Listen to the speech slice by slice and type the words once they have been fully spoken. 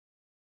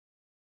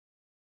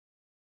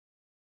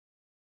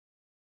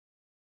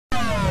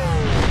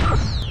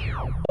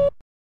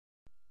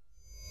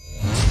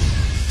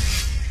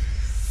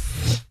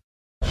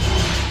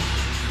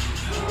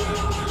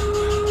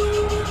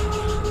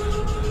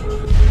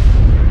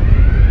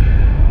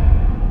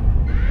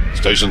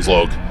Station's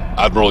log.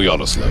 Admiral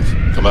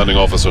Yanislev, Commanding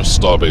Officer,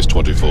 Starbase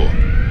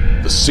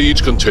 24. The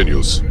siege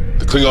continues.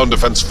 The Klingon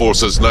Defense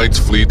Force's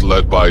 9th Fleet,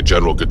 led by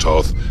General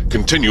Gatoth,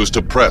 continues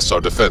to press our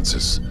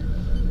defenses.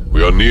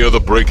 We are near the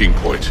breaking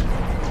point.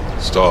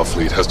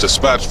 Starfleet has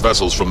dispatched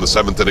vessels from the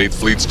 7th and 8th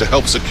Fleets to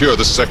help secure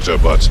the sector,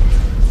 but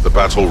the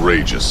battle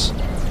rages,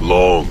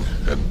 long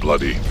and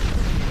bloody.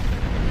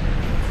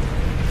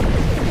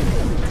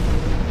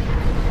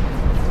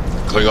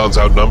 The Klingons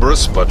outnumber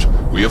us, but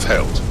we have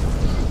held.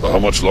 For how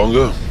much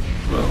longer?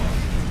 Well,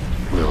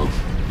 we'll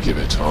give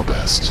it our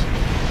best.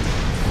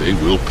 They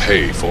will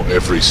pay for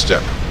every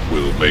step.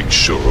 We'll make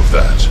sure of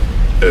that.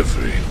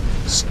 Every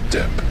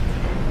step.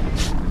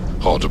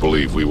 Hard to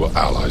believe we were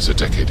allies a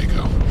decade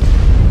ago.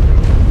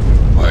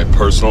 My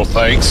personal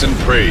thanks and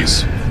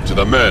praise to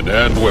the men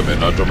and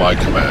women under my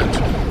command,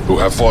 who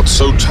have fought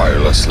so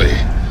tirelessly.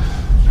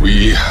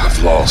 We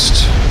have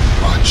lost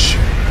much.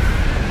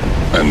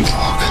 And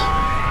look.